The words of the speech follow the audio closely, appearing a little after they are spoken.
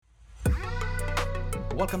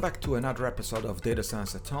Welcome back to another episode of Data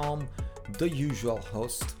Science at Home. The usual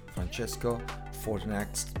host, Francesco, for the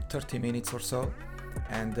next 30 minutes or so.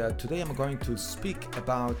 And today I'm going to speak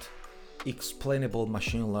about explainable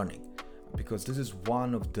machine learning, because this is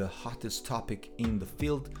one of the hottest topics in the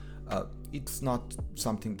field. It's not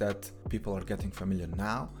something that people are getting familiar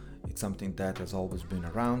now. It's something that has always been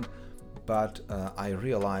around, but I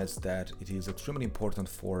realized that it is extremely important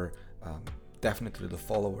for definitely the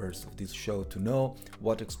followers of this show to know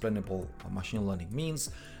what explainable machine learning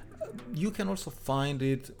means. You can also find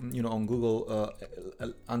it, on Google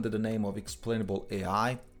under the name of explainable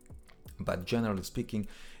AI, but generally speaking,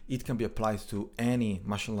 it can be applied to any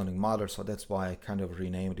machine learning model. So that's why I kind of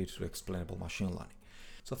renamed it to explainable machine learning.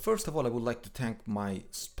 So first of all, I would like to thank my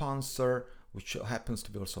sponsor, which happens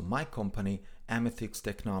to be also my company, Amethix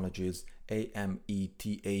Technologies,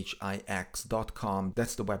 AMETHIX.com.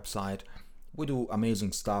 That's the website. We do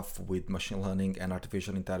amazing stuff with machine learning and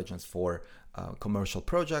artificial intelligence for commercial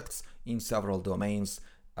projects in several domains.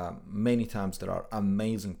 Many times there are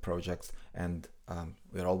amazing projects, and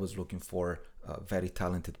we're always looking for very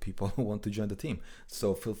talented people who want to join the team.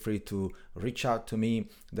 So feel free to reach out to me.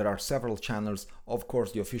 There are several channels. Of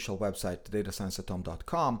course, the official website,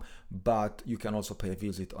 datascienceathome.com, but you can also pay a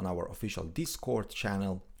visit on our official Discord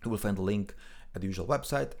channel. You will find the link at the usual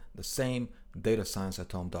website, the same,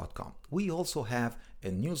 datascienceathome.com. We also have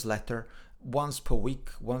a newsletter once per week,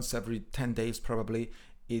 once every 10 days probably.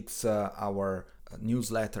 It's our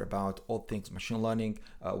newsletter about all things machine learning.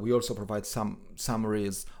 We also provide some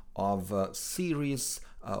summaries of series,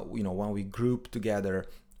 when we group together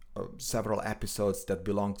several episodes that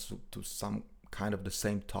belong to some kind of the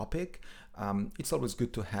same topic. It's always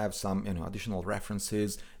good to have some additional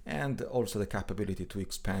references and also the capability to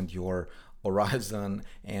expand your horizon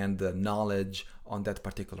and knowledge on that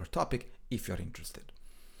particular topic if you're interested.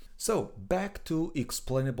 So back to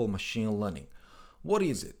explainable machine learning. What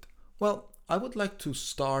is it? Well, I would like to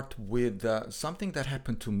start with something that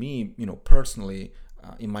happened to me, personally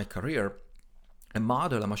in my career. A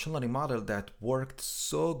machine learning model that worked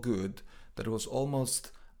so good that it was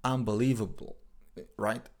almost unbelievable,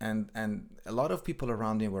 right? And a lot of people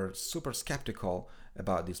around me were super skeptical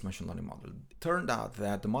about this machine learning model. It turned out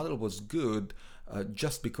that the model was good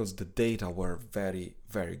just because the data were very,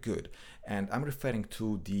 very good. And I'm referring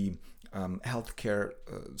to the healthcare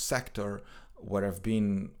sector, where I've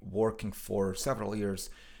been working for several years,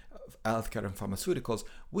 healthcare and pharmaceuticals,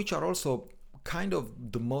 which are also kind of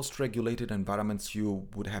the most regulated environments you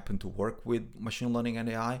would happen to work with machine learning and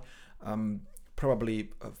AI.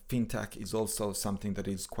 Probably fintech is also something that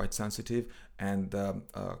is quite sensitive and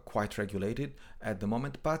quite regulated at the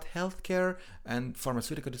moment, but healthcare and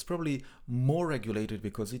pharmaceutical is probably more regulated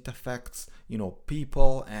because it affects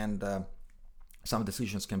people, and some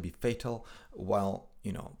decisions can be fatal, while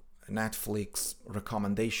Netflix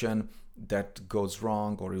recommendation that goes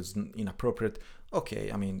wrong or is inappropriate.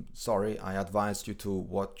 Okay, sorry, I advised you to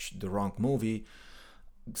watch the wrong movie.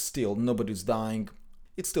 Still, nobody's dying.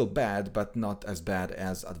 It's still bad, but not as bad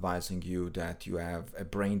as advising you that you have a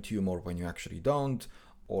brain tumor when you actually don't,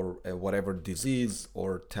 or whatever disease,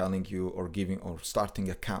 or telling you or giving or starting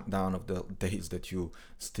a countdown of the days that you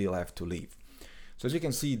still have to live. So as you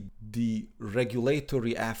can see, the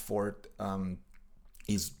regulatory effort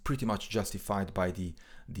is pretty much justified by the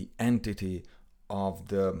entity of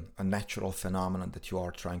the natural phenomenon that you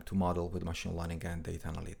are trying to model with machine learning and data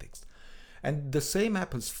analytics. And the same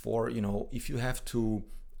happens for, if you have to,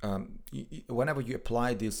 whenever you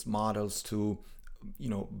apply these models to,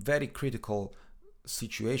 very critical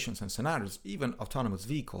situations and scenarios, even autonomous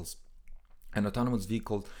vehicles. An autonomous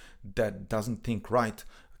vehicle that doesn't think right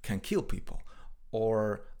can kill people.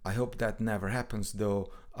 Or I hope that never happens, though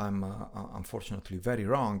I'm unfortunately very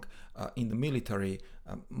wrong. In the military,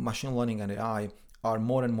 machine learning and AI are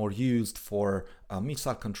more and more used for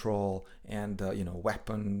missile control and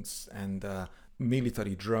weapons and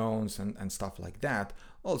military drones and stuff like that.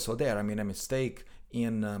 Also there, a mistake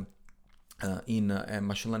in a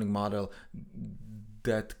machine learning model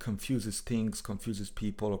that confuses things, confuses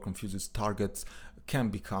people, or confuses targets can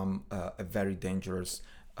become a very dangerous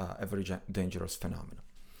phenomenon.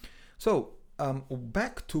 So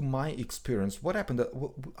back to my experience, what happened?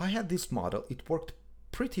 I had this model. It worked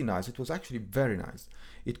pretty nice. It was actually very nice.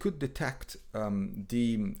 It could detect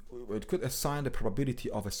it could assign the probability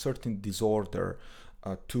of a certain disorder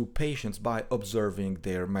to patients by observing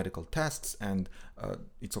their medical tests and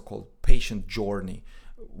its so-called patient journey,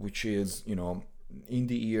 which is, in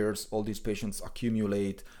the years, all these patients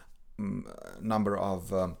accumulate number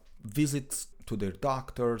of visits to their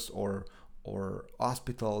doctors or or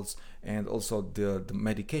hospitals, and also the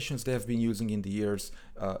medications they have been using in the years,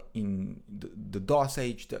 in the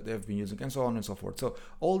dosage that they have been using, and so on and so forth. So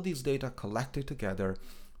all these data collected together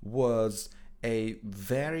was a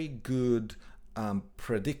very good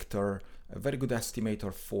predictor, a very good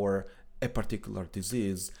estimator for a particular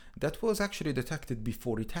disease that was actually detected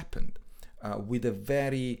before it happened, with a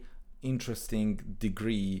very interesting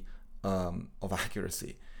degree of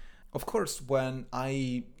accuracy. Of course, when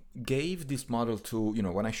I gave this model to,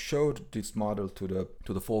 when I showed this model to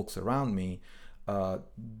the folks around me,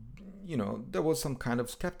 there was some kind of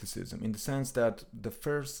skepticism, in the sense that the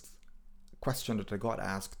first question that I got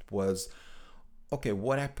asked was, okay,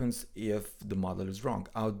 what happens if the model is wrong?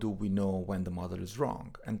 How do we know when the model is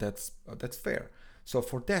wrong? And that's fair. So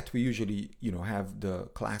for that, we usually, have the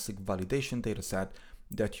classic validation data set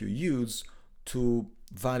that you use to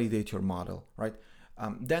validate your model, right?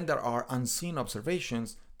 Then there are unseen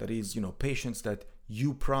observations, that is, patients that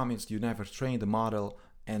you promised you never trained the model,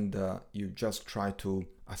 and you just try to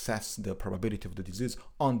assess the probability of the disease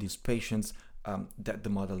on these patients that the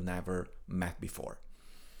model never met before.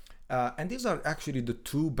 And these are actually the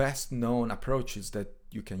two best known approaches that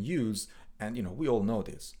you can use, and we all know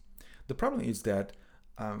this. The problem is that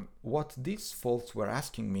what these folks were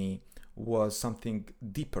asking me was something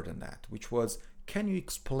deeper than that, which was, can you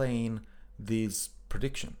explain this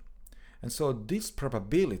prediction? And so this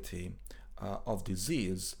probability of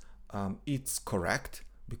disease, it's correct,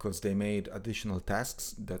 because they made additional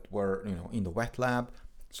tests that were in the wet lab.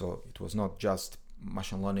 So it was not just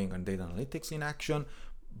machine learning and data analytics in action,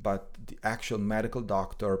 but the actual medical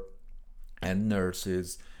doctor and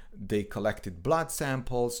nurses, they collected blood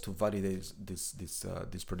samples to validate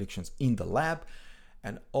these predictions in the lab,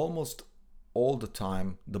 and almost all the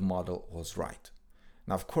time the model was right.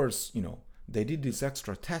 Now, of course, they did this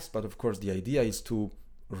extra test, but of course the idea is to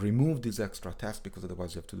remove this extra test, because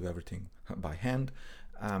otherwise you have to do everything by hand.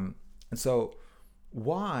 And so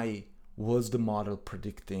why was the model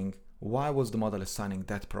predicting, why was the model assigning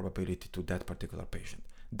that probability to that particular patient?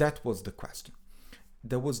 That was the question.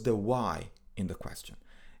 There was the why in the question.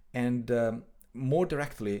 And more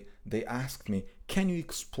directly, they asked me, can you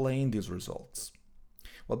explain these results?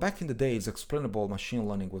 Well, back in the days, explainable machine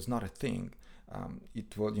learning was not a thing.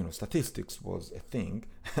 It was, statistics was a thing,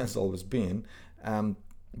 has always been.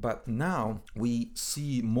 But now we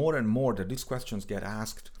see more and more that these questions get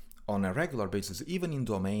asked on a regular basis, even in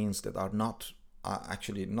domains that are not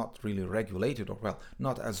actually not really regulated, or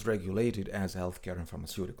not as regulated as healthcare and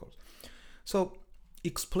pharmaceuticals. So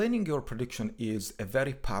explaining your prediction is a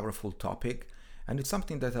very powerful topic, and it's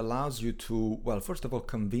something that allows you to, first of all,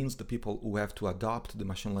 convince the people who have to adopt the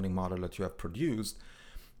machine learning model that you have produced,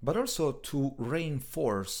 but also to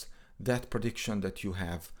reinforce that prediction that you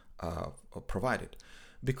have provided.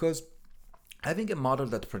 Because having a model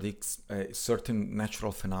that predicts a certain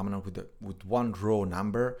natural phenomenon with one raw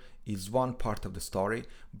number is one part of the story,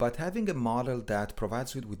 but having a model that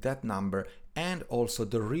provides you with that number and also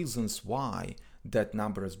the reasons why that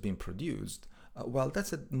number has been produced,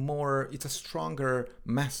 that's it's a stronger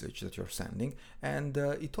message that you're sending, and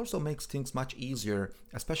it also makes things much easier,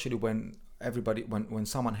 especially when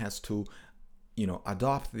someone has to,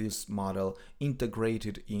 adopt this model, integrate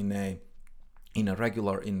it in a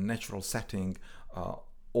natural setting,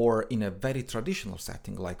 or in a very traditional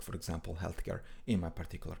setting, like, for example, healthcare in my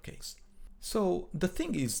particular case. So the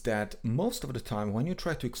thing is that most of the time when you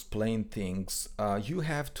try to explain things, you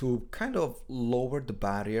have to kind of lower the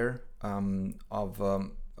barrier of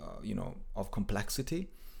complexity.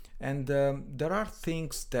 And there are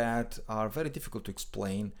things that are very difficult to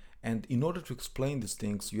explain. And in order to explain these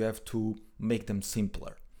things, you have to make them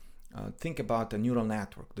simpler. Think about a neural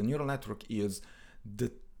network. The neural network is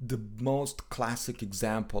the most classic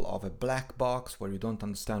example of a black box where you don't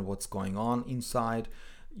understand what's going on inside.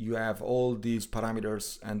 You have all these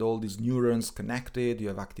parameters and all these neurons connected. You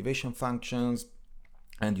have activation functions,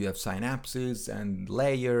 and you have synapses and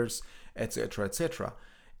layers, etc., etc.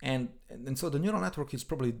 And so the neural network is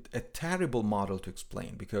probably a terrible model to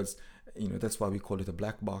explain, because that's why we call it a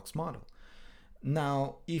black box model.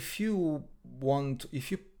 Now, if you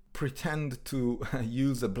pretend to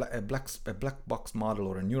use a black box model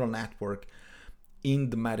or a neural network in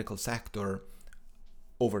the medical sector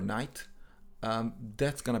overnight,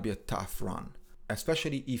 that's going to be a tough run,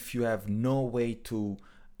 especially if you have no way to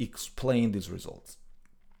explain these results.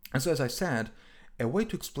 And so, as I said, a way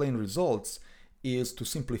to explain results is to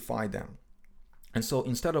simplify them. And so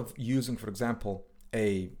instead of using, for example,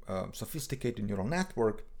 a sophisticated neural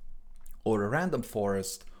network or a random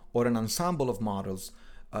forest or an ensemble of models,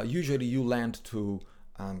 usually you land to,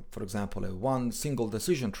 for example, a one single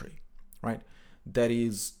decision tree, right? That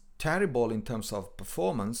is terrible in terms of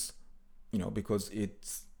performance, because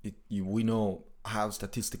we know how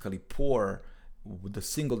statistically poor the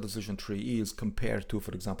single decision tree is compared to,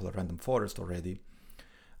 for example, a random forest already.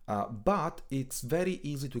 But it's very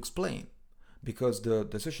easy to explain, because the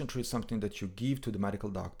decision tree is something that you give to the medical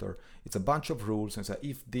doctor. It's a bunch of rules and say,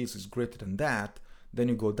 if this is greater than that, then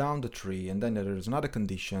you go down the tree, and then there is another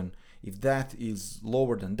condition. If that is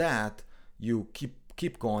lower than that, you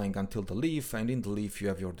keep going until the leaf, and in the leaf you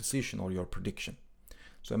have your decision or your prediction.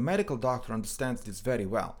 So a medical doctor understands this very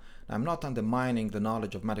well. Now, I'm not undermining the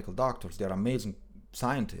knowledge of medical doctors. They're amazing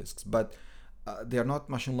scientists, but they are not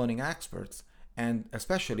machine learning experts, and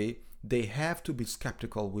especially they have to be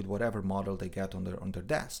skeptical with whatever model they get on their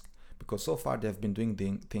desk, because so far they've been doing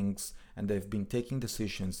things and they've been taking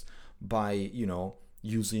decisions by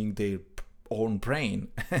using their own brain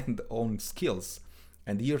and own skills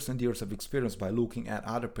and years of experience by looking at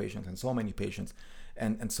other patients and so many patients,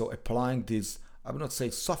 and so applying these, I would not say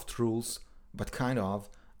soft rules, but kind of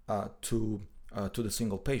to the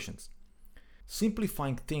single patients.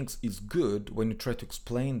 Simplifying things is good when you try to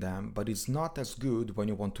explain them, but it's not as good when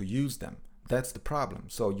you want to use them. That's the problem.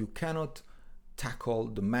 So you cannot tackle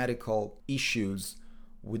the medical issues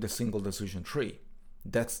with a single decision tree.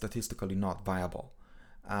 That's statistically not viable.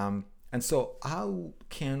 And so how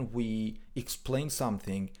can we explain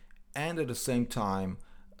something and at the same time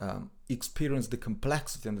experience the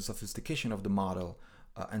complexity and the sophistication of the model,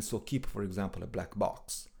 and so keep, for example, a black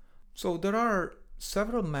box? So there are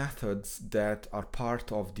several methods that are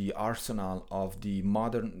part of the arsenal of the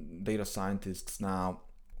modern data scientists now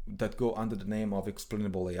that go under the name of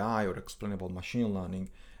explainable AI or explainable machine learning.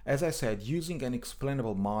 As I said, using an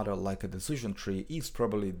explainable model like a decision tree is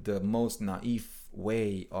probably the most naive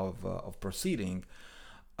way of proceeding.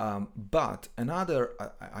 But another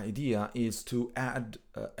idea is to add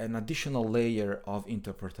an additional layer of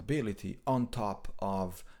interpretability on top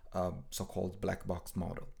of so-called black box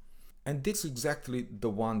model. And this is exactly the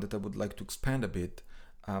one that I would like to expand a bit.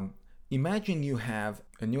 Imagine you have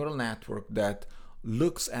a neural network that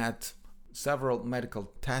looks at several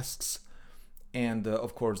medical tests and,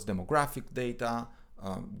 of course, demographic data,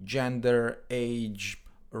 gender, age,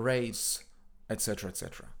 race, etc.,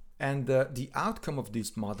 etc. And the outcome of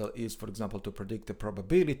this model is, for example, to predict the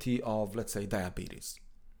probability of, let's say, diabetes.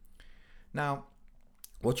 Now,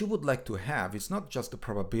 what you would like to have is not just the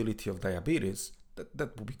probability of diabetes.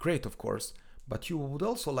 That would be great, of course, but you would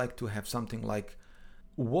also like to have something like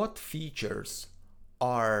what features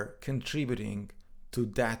are contributing to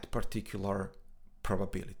that particular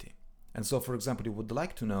probability. And so, for example, you would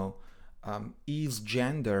like to know, is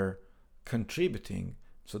gender contributing?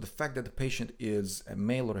 So the fact that the patient is a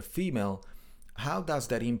male or a female, how does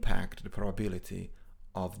that impact the probability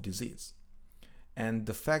of disease? And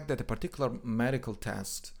the fact that a particular medical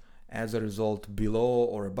test, as a result, below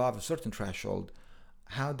or above a certain threshold,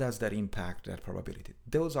 how does that impact that probability?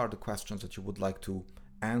 Those are the questions that you would like to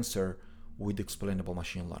answer with explainable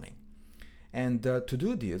machine learning. And to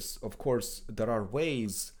do this, of course, there are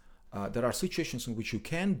ways, there are situations in which you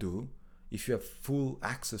can do, if you have full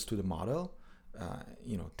access to the model,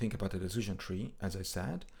 think about a decision tree, as I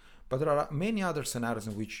said, but there are many other scenarios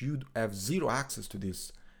in which you have zero access to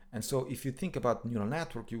this. And so if you think about neural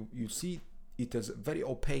network, you see it as a very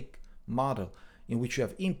opaque model in which you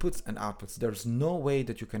have inputs and outputs. There's no way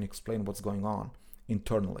that you can explain what's going on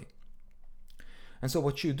internally. And so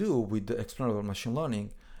what you do with the explainable machine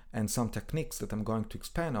learning and some techniques that I'm going to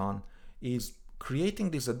expand on is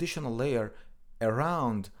creating this additional layer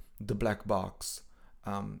around the black box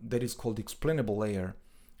that is called the explainable layer,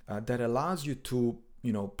 that allows you to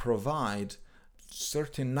provide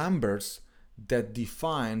certain numbers that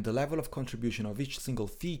define the level of contribution of each single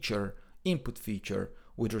feature, input feature,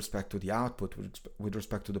 with respect to the output, with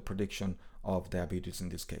respect to the prediction of diabetes in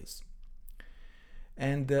this case.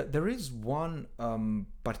 And there is one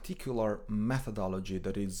particular methodology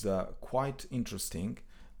that is quite interesting,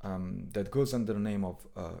 that goes under the name of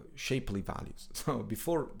Shapley values. So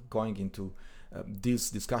before going into this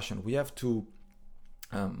discussion, we have to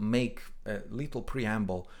make a little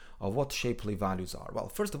preamble of what Shapley values are. Well,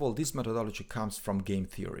 first of all, this methodology comes from game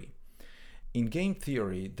theory. In game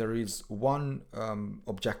theory, there is one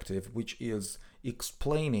objective, which is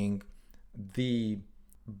explaining the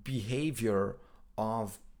behavior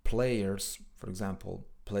of players, for example,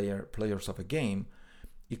 players of a game,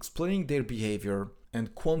 explaining their behavior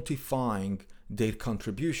and quantifying their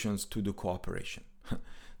contributions to the cooperation.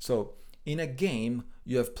 So in a game,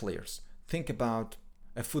 you have players. Think about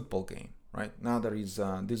a football game, right? Now there is,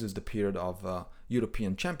 this is the period of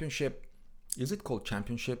European Championship. Is it called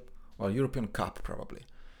Championship? Or European Cup, probably.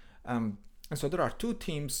 And so there are two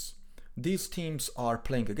teams. These teams are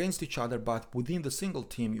playing against each other, but within the single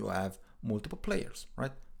team you have multiple players,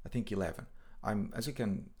 right? I think 11. As you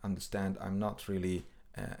can understand, I'm not really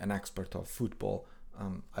an expert of football.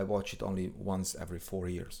 I watch it only once every 4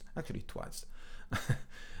 years, actually twice.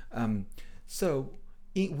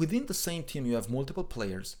 Within the same team you have multiple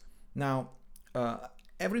players. Now,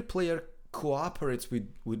 every player cooperates with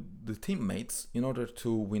the teammates in order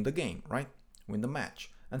to win the game, right? Win the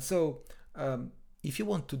match. And so if you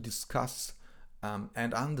want to discuss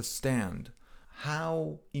and understand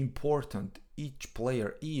how important each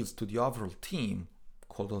player is to the overall team,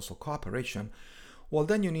 called also cooperation, well,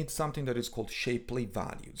 then you need something that is called Shapley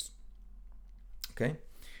values. Okay?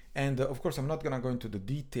 And of course, I'm not going to go into the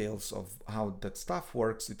details of how that stuff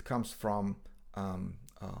works. It comes from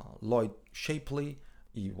Lloyd Shapley.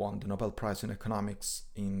 He won the Nobel Prize in Economics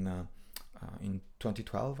in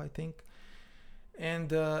 2012, I think.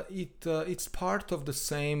 And it's part of the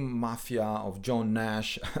same mafia of John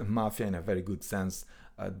Nash, mafia in a very good sense.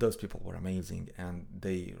 Those people were amazing, and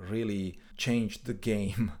they really changed the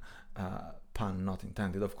game, pun not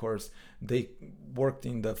intended, of course. They worked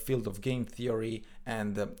in the field of game theory,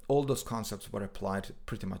 and all those concepts were applied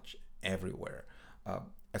pretty much everywhere,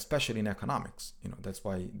 especially in economics. That's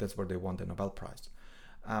where they won the Nobel Prize.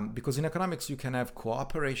 Because in economics you can have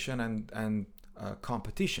cooperation and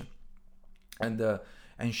competition. And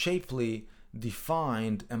Shapley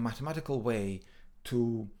defined a mathematical way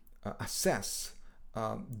to assess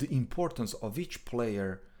the importance of each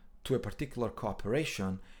player to a particular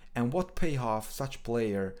cooperation and what payoff such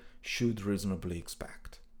player should reasonably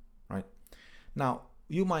expect, right? Now,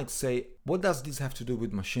 you might say, what does this have to do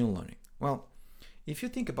with machine learning? Well, if you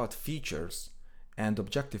think about features and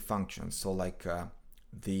objective functions, so like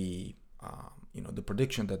the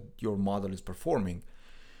prediction that your model is performing,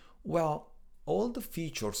 well, all the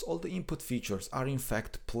features, all the input features are in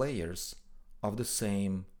fact players of the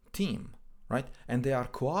same team, right? And they are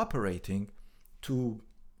cooperating to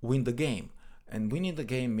win the game. And winning the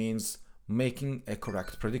game means making a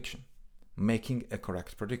correct prediction,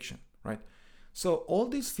 right? So all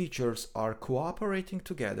these features are cooperating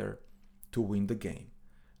together to win the game.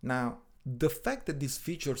 Now, the fact that these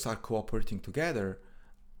features are cooperating together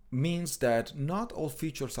means that not all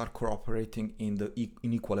features are cooperating in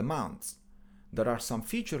equal amounts. There are some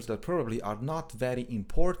features that probably are not very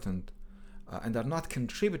important and are not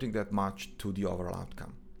contributing that much to the overall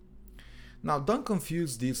outcome. Now, don't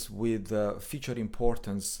confuse this with feature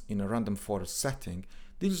importance in a random forest setting.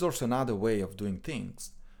 This is also another way of doing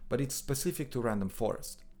things, but it's specific to random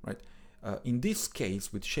forest, right? In this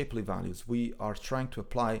case, with Shapley values, we are trying to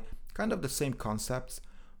apply kind of the same concepts,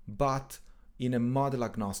 but in a model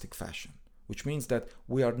agnostic fashion, which means that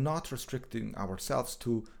we are not restricting ourselves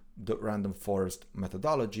to the random forest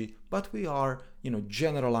methodology, but we are,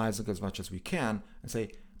 generalizing as much as we can and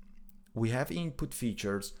say, we have input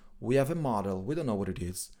features, we have a model, we don't know what it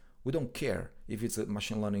is, we don't care if it's a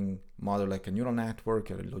machine learning model like a neural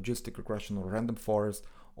network, a logistic regression, or random forest,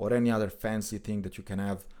 or any other fancy thing that you can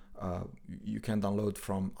have, you can download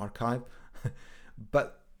from arXiv.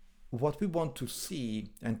 But what we want to see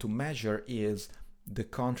and to measure is the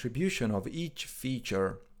contribution of each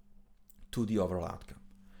feature to the overall outcome.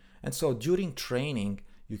 And so during training,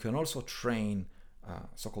 you can also train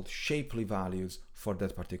so-called Shapley values for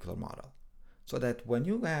that particular model. So that when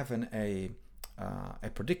you have a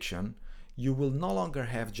prediction, you will no longer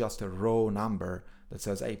have just a raw number that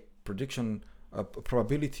says a prediction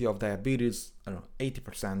probability of diabetes,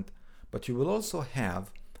 80%, but you will also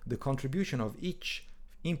have the contribution of each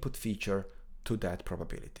input feature to that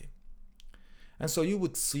probability. And so you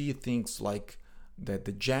would see things like that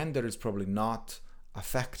the gender is probably not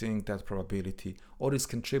affecting that probability or is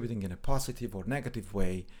contributing in a positive or negative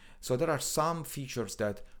way. So there are some features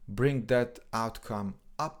that bring that outcome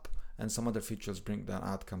up and some other features bring that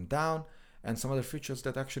outcome down and some other features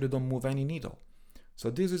that actually don't move any needle. So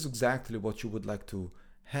this is exactly what you would like to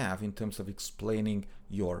have in terms of explaining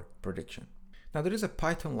your prediction. Now there is a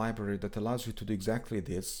Python library that allows you to do exactly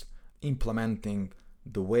this, implementing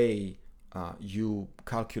the way you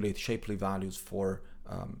calculate Shapley values for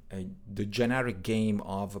the generic game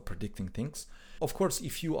of predicting things. Of course,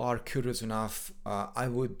 if you are curious enough, I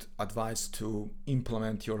would advise to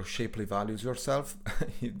implement your Shapley values yourself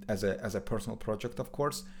as a personal project, of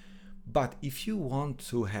course. But if you want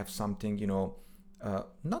to have something,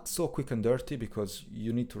 not so quick and dirty because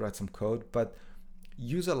you need to write some code, but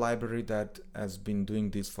use a library that has been doing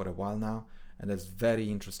this for a while now and has very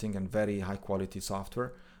interesting and very high quality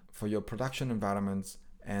software for your production environments,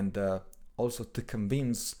 and also to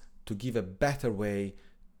convince to give a better way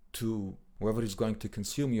to whoever is going to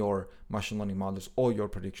consume your machine learning models or your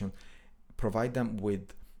prediction, provide them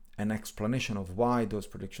with an explanation of why those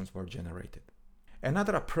predictions were generated.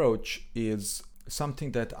 Another approach is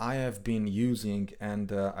something that I have been using,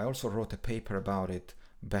 and I also wrote a paper about it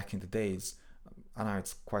back in the days. I know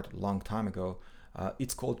it's quite a long time ago.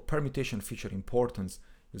 It's called permutation feature importance.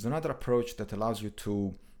 It's another approach that allows you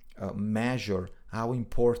to measure how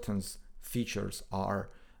important features are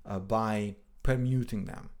by permuting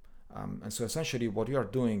them. And so essentially what you are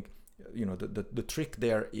doing, the trick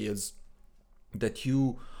there is that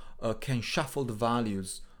you can shuffle the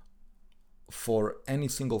values for any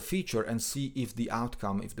single feature and see if the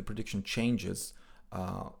outcome, if the prediction changes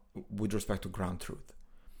with respect to ground truth.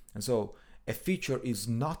 And so a feature is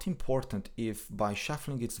not important if by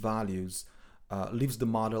shuffling its values leaves the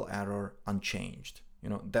model error unchanged.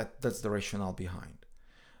 That's the rationale behind.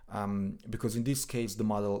 Because in this case, the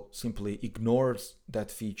model simply ignores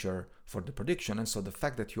that feature for the prediction. And so the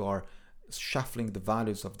fact that you are shuffling the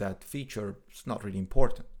values of that feature is not really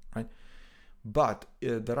important, right? But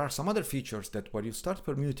there are some other features that when you start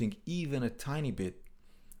permuting even a tiny bit,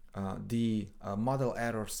 the model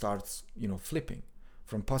error starts, flipping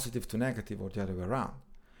from positive to negative or the other way around.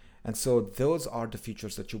 And so those are the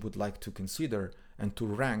features that you would like to consider and to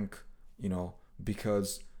rank,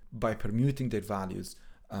 because by permuting their values,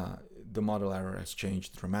 the model error has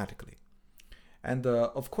changed dramatically. And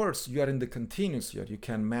of course, you are in the continuous here. You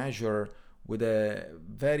can measure with a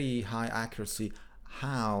very high accuracy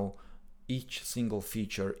how each single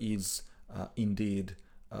feature is indeed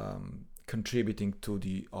contributing to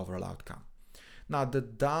the overall outcome. Now, the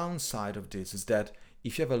downside of this is that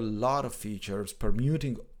if you have a lot of features,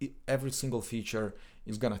 permuting every single feature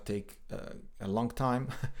is going to take a long time,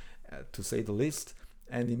 to say the least.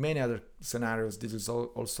 And in many other scenarios, this is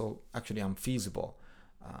also actually unfeasible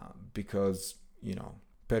because,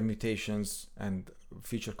 permutations and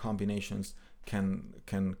feature combinations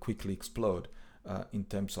can quickly explode in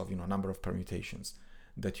terms of, number of permutations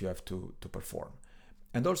that you have to perform.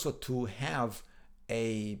 And also to have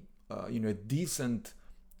a decent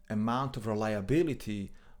amount of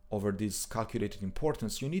reliability over this calculated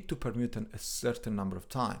importance, you need to permute a certain number of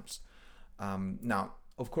times. Now,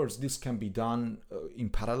 of course, this can be done in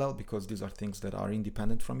parallel because these are things that are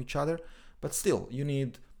independent from each other, but still you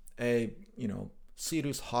need a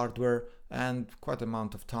serious hardware and quite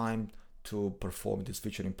amount of time to perform this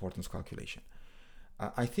feature importance calculation.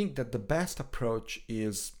 I think that the best approach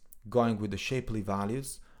is going with the Shapley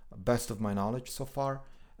values, best of my knowledge so far.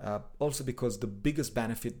 Also because the biggest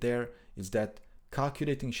benefit there is that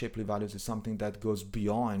calculating Shapley values is something that goes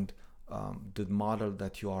beyond the model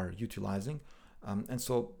that you are utilizing. And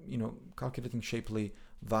so, calculating Shapley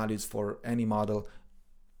values for any model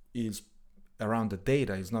is around the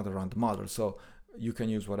data, is not around the model. So you can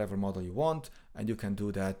use whatever model you want, and you can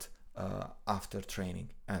do that after training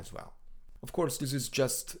as well. Of course, this is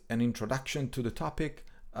just an introduction to the topic,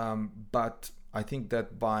 but I think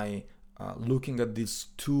that by looking at these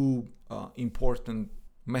two important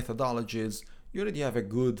methodologies, you already have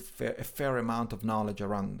a fair amount of knowledge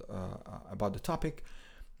around about the topic.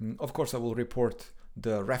 Of course, I will report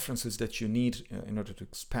the references that you need in order to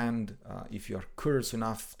expand if you are curious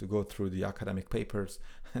enough to go through the academic papers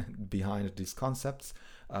behind these concepts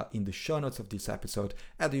in the show notes of this episode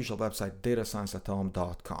at the usual website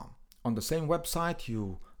datascienceathome.com. On the same website,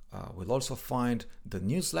 you will also find the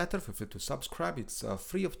newsletter. Feel free to subscribe. It's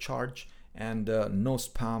free of charge and no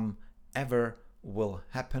spam ever will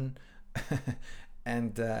happen.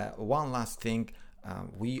 And one last thing,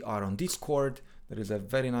 we are on Discord. There is a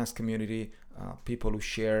very nice community, people who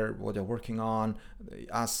share what they're working on, they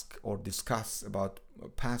ask or discuss about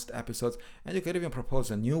past episodes, and you can even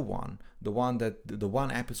propose a new one, the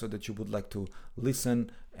one episode that you would like to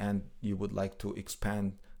listen and you would like to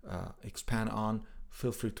expand on.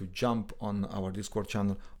 Feel free to jump on our Discord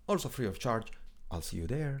channel, also free of charge. I'll see you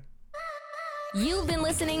there. You've been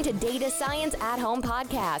listening to Data Science at Home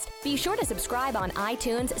podcast. Be sure to subscribe on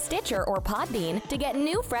iTunes, Stitcher, or Podbean to get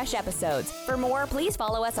new fresh episodes. For more, please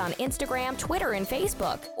follow us on Instagram, Twitter, and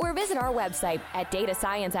Facebook, or visit our website at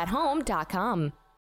datascienceathome.com.